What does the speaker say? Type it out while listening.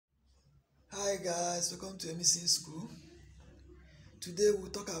Hi guys, welcome to Emmyson School. Today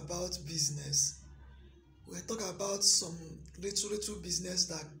we'll talk about business. We'll talk about some little business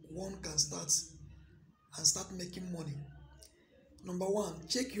that one can start and start making money. Number one,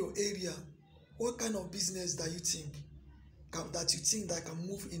 check your area. What kind of business that you think that can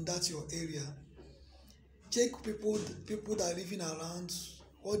move in that your area? Check people that are living around,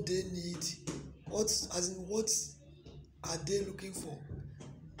 what they need, what are they looking for?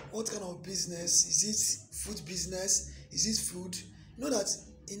 What kind of business is it? Food business? Is it food? You know that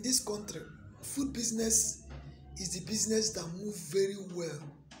in this country, food business is the business that move very well.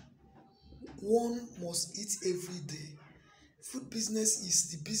 One must eat every day. Food business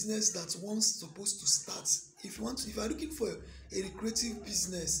is the business that one's supposed to start. If you are looking for a recreative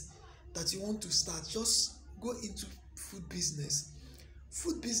business that you want to start, just go into food business.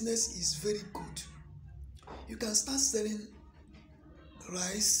 Food business is very good. You can start selling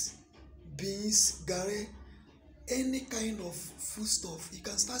rice, beans, garri, any kind of food stuff. You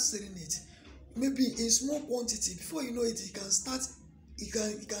can start selling it, maybe in small quantity. Before you know it, you can start it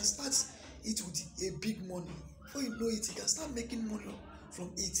with a big money. Before you know it, you can start making money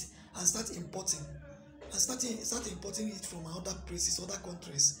from it and start importing it from other places, other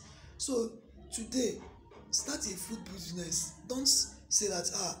countries. So today, start a food business. Don't say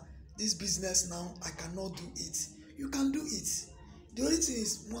that this business now I cannot do it. You can do it. The only thing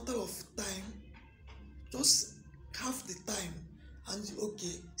is matter of time. Just have the time and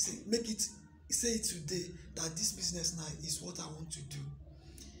say it today that this business now is what I want to do.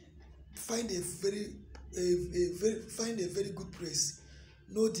 Find a very good place.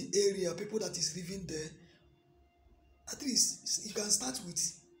 Know the area, people that is living there. At least you can start with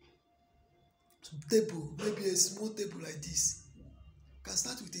table, maybe a small table like this. You can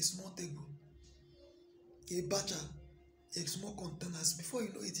start with a small table, a batcher, a small containers. Before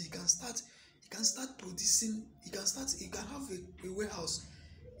you know it, you can start producing. You can have a warehouse,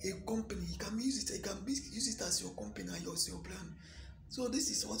 a company. You can use it as your company and your brand. So this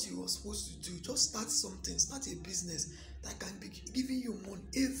is what you are supposed to do. Just start something. Start a business that can be giving you money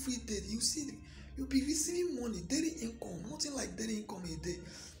every day. You'll be receiving money, daily income. Nothing like daily income a day.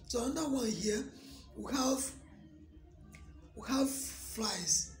 So another one here, we have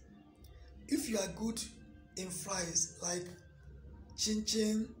fries. If you are good in fries like chin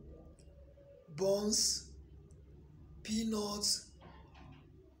chin, buns, peanuts,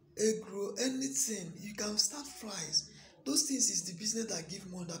 egg roll, anything, you can start fries. Those things is the business that give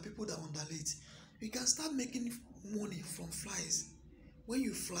money, that people that underrate. You can start making money from fries. When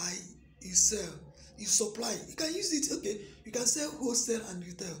you fly, you sell, you supply. You can use it. Okay, you can sell wholesale and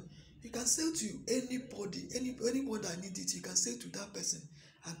retail. You can sell to anybody that need it. You can sell to that person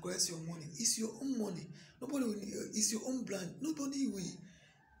and collect your money. It's your own money. It's your own brand. Nobody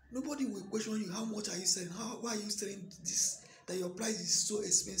will question you. How much are you selling? Why are you selling this? That your price is so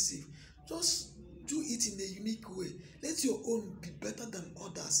expensive. Just do it in a unique way. Let your own be better than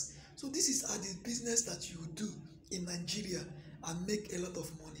others. So this is the business that you do in Nigeria and make a lot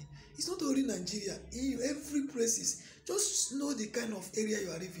of money. It's not only Nigeria. In every places, just know the kind of area you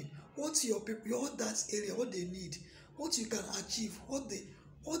are living. What your people, that area, what they need, what you can achieve,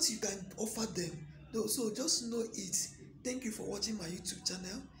 what you can offer them. So just know it. Thank you for watching my YouTube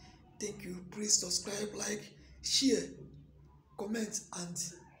channel. Thank you. Please subscribe, like, share, comment, and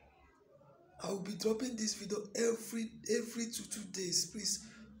I will be dropping this video every 2 days. Please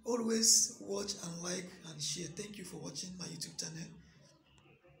always watch and like and share. Thank you for watching my YouTube channel.